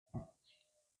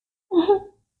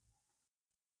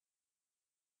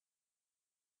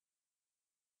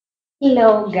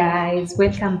Hello guys,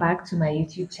 welcome back to my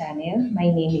YouTube channel. My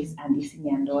name is Andisi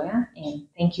Nyandoya and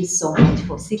thank you so much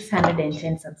for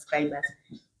 610 subscribers.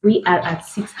 We are at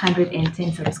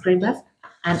 610 subscribers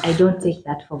and I don't take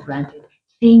that for granted.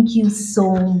 Thank you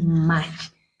so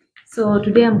much. So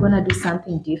today I'm going to do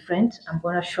something different. I'm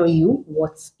going to show you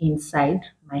what's inside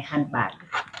my handbag.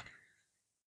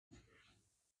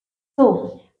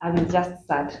 So I will just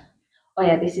start. Oh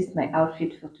yeah, this is my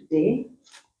outfit for today.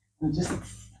 I'm just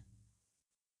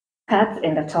skirt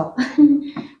and a top.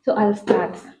 So I'll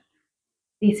start.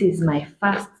 This is my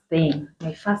first thing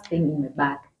in my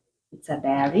bag. It's a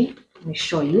diary. Let me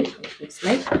show you what it looks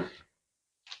like.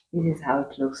 This is how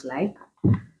it looks like.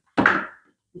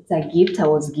 It's a gift I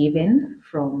was given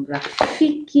from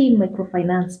Rafiki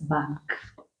Microfinance Bank.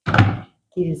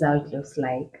 This is how it looks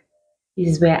like. This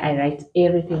is where I write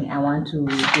everything I want to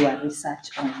do a research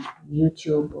on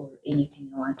YouTube or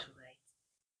anything I want to write.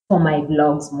 For my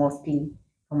vlogs, mostly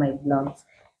for my vlogs.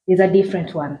 There's a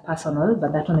different one, personal,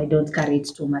 but that one I don't carry it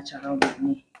too much around with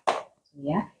me. So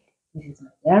yeah, this is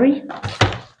my diary.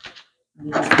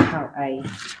 This is how I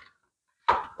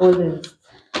always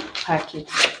pack it.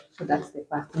 So that's the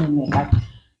first thing in my bag.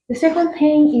 The second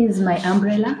thing is my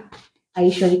umbrella. I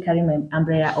usually carry my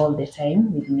umbrella all the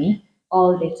time with me.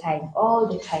 All the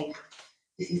time.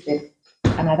 This is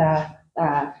another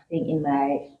thing in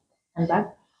my handbag.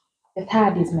 The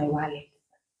third is my wallet.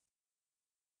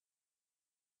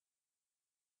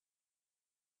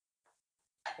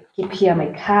 I keep here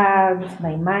my cards,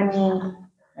 my money,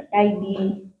 my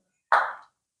ID,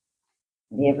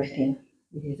 and everything.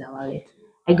 This is a wallet.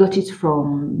 I got it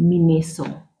from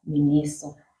Miniso.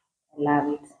 Miniso. I love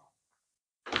it.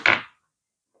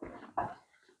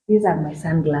 These are my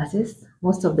sunglasses.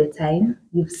 Most of the time,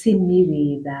 you've seen me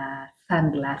with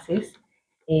sunglasses,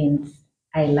 and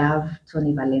I love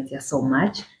Tony Valencia so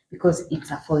much because it's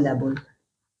affordable.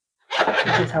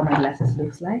 This is how my glasses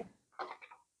looks like.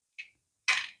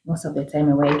 Most of the time,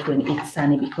 I wear it when it's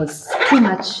sunny because too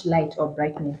much light or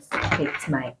brightness affects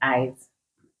my eyes.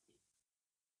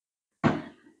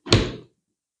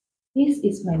 This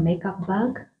is my makeup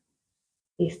bag.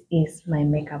 This is my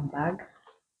makeup bag.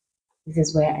 This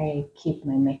is where I keep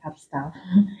my makeup stuff.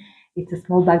 It's a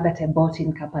small bag that I bought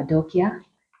in Cappadocia.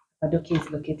 Cappadocia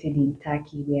is located in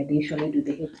Turkey, where they usually do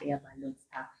the hot air balloon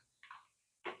stuff.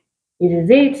 This is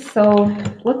it. So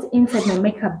what's inside my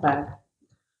makeup bag?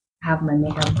 I have my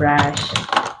makeup brush,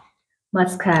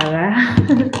 mascara,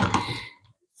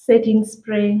 setting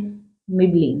spray,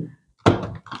 Maybelline,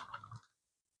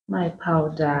 my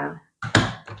powder,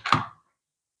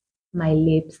 my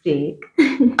lipstick,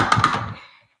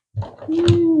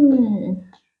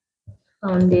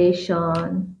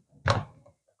 foundation,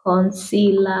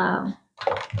 concealer.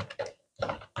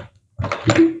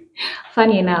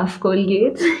 Funny enough,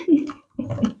 Colgate,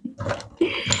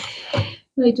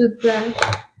 my toothbrush,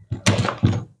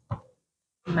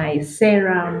 my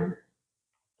serum,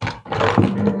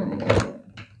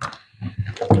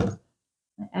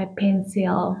 my eye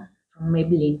pencil from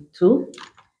Maybelline too.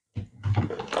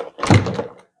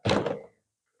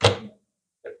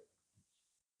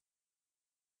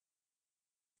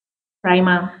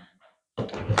 Primer.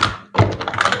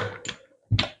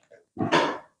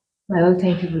 My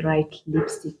all-time favorite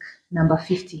lipstick, number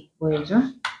 50,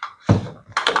 Voyager.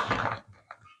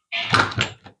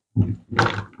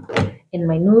 And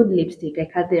my nude lipstick, I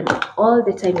carry them all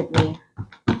the time with me.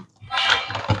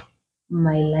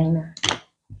 My liner.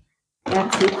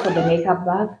 That's it for the makeup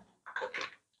bag.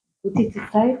 Put it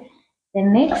aside. The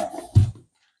next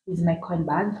is my coin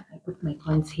bag. I put my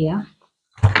coins here.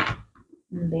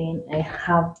 And then I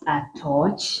have a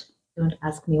torch. Don't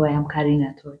ask me why I'm carrying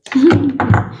a torch. And then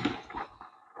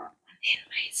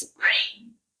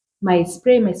my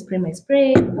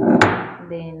spray. And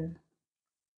then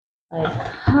I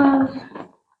have,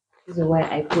 this is where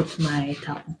I put my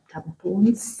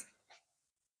tampons.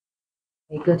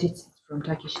 I got it from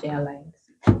Turkish Airlines.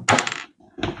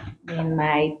 Then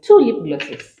my 2 lip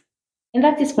glosses. And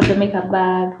that is for the makeup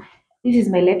bag. This is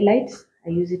my LED light. I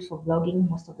use it for vlogging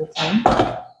most of the time.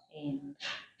 And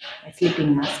my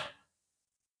sleeping mask.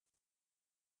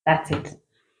 That's it.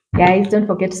 Guys, don't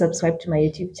forget to subscribe to my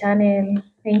YouTube channel.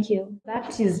 Thank you.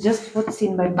 That is just what's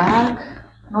in my bag.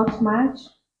 Not much.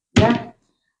 Yeah.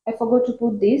 I forgot to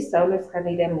put this. I always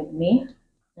carry them with me.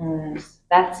 And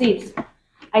that's it.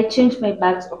 I change my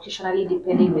bags occasionally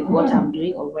depending with what I'm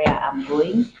doing or where I'm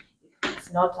going. If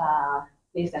it's not a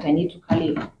place that I need to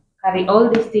carry all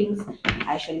these things,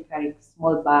 I actually carry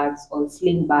small bags or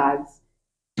sling bags.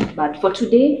 But for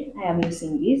today, I am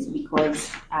using this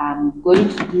because I'm going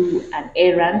to do an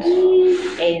errand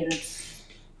and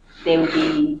there will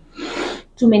be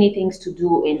too many things to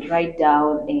do and write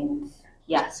down, and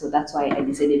yeah, so that's why I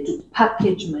decided to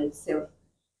package myself.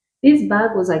 This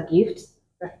bag was a gift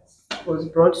that was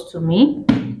brought to me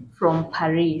from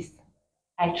Paris.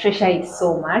 I treasure it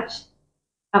so much.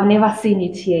 I've never seen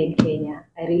it here in Kenya.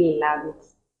 I really love it.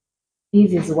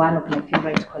 This is one of my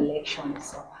favorite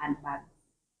collections of handbags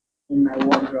in my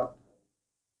wardrobe.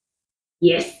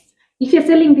 Yes, if you're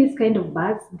selling this kind of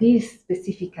bags, this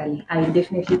specifically, I will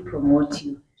definitely promote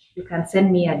you. You can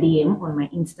send me a DM on my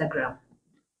Instagram.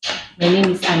 My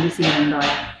name is Andy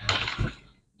Sinandoya.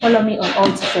 Follow me on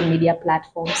all social media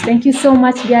platforms. Thank you so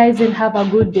much, guys, and have a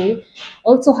good day.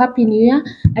 Also, Happy New Year.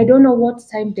 I don't know what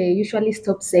time they usually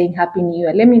stop saying Happy New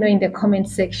Year. Let me know in the comment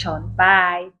section.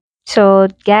 Bye. So,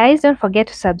 guys, don't forget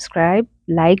to subscribe,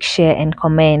 like, share, and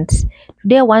comment.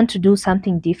 Today, I want to do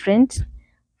something different.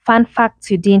 Fun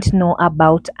facts you didn't know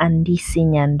about Andy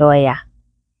Sinandoya.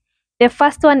 The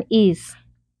first one is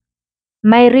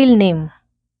my real name.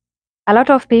 A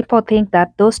lot of people think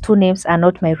that those two names are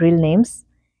not my real names.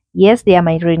 Yes, they are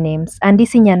my real names. Andy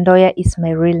Sinandoya is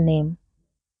my real name.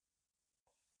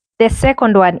 The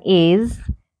second one is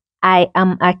I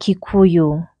am a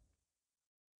Kikuyu.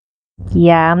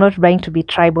 Yeah, I'm not trying to be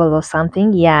tribal or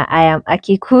something. Yeah, I am a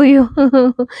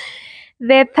Kikuyu.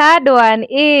 The third one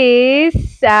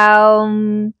is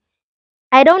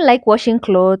I don't like washing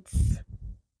clothes.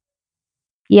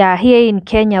 Yeah, here in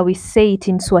Kenya we say it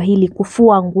in Swahili,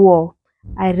 kufua nguo.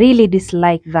 I really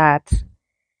dislike that.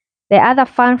 The other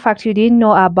fun fact you didn't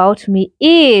know about me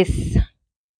is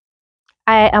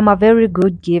I am a very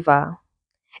good giver,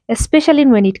 especially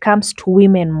when it comes to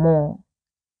women more.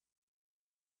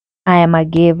 I am a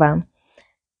giver.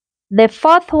 The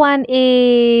fourth one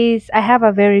is I have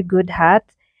a very good heart,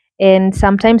 and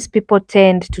sometimes people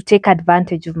tend to take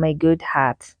advantage of my good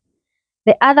heart.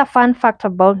 The other fun fact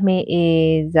about me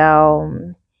is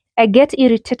I get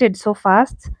irritated so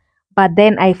fast, but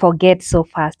then I forget so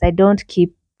fast. I don't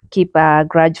keep a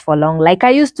grudge for long like I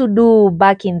used to do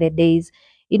back in the days.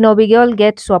 You know, we all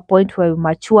get to a point where we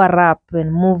mature up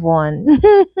and move on.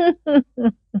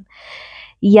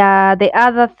 Yeah, the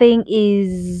other thing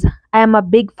is I am a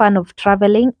big fan of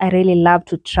traveling. I really love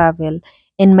to travel,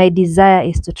 and my desire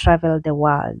is to travel the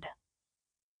world.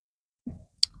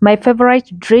 My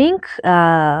favorite drink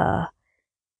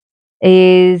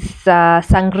is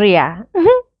sangria.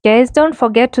 Guys, don't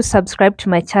forget to subscribe to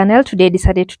my channel. Today I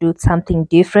decided to do something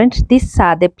different. These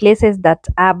are the places that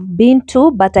I've been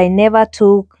to, but I never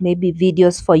took maybe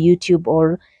videos for YouTube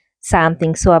or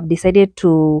something. So I've decided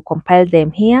to compile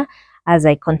them here as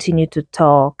I continue to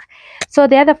talk. So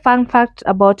the other fun fact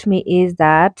about me is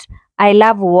that I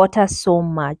love water so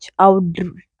much. I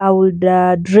would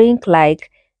drink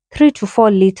like 3 to 4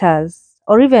 liters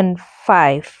or even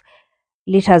 5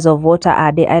 liters of water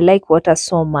a day. I like water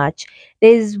so much.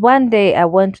 There's one day I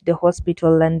went to the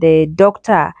hospital and the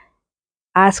doctor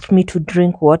asked me to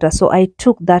drink water, so I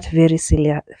took that very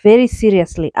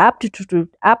seriously up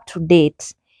to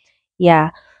date. Yeah.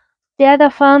 The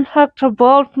other fun fact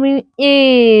about me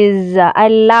is I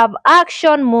love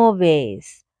action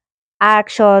movies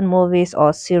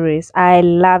or series. I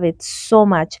love it so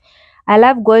much. I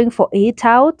love going for eat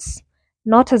outs,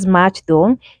 not as much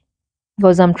though,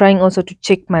 because I'm trying also to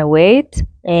check my weight,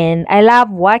 and I love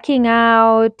working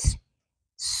out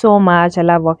so much. I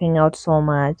love working out so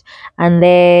much. And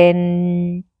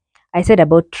then I said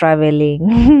about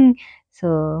traveling.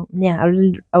 So yeah,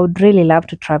 I would really love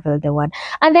to travel the world.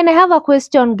 And then I have a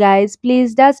question, guys.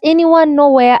 Please, does anyone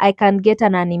know where I can get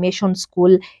an animation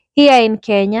school here in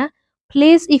Kenya?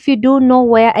 Please, if you do know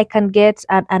where I can get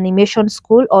an animation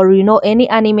school, or you know any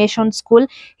animation school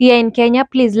here in Kenya,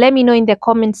 please let me know in the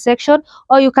comment section,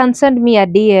 or you can send me a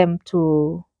DM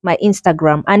to my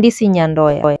Instagram, Andy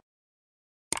Sinyandoya.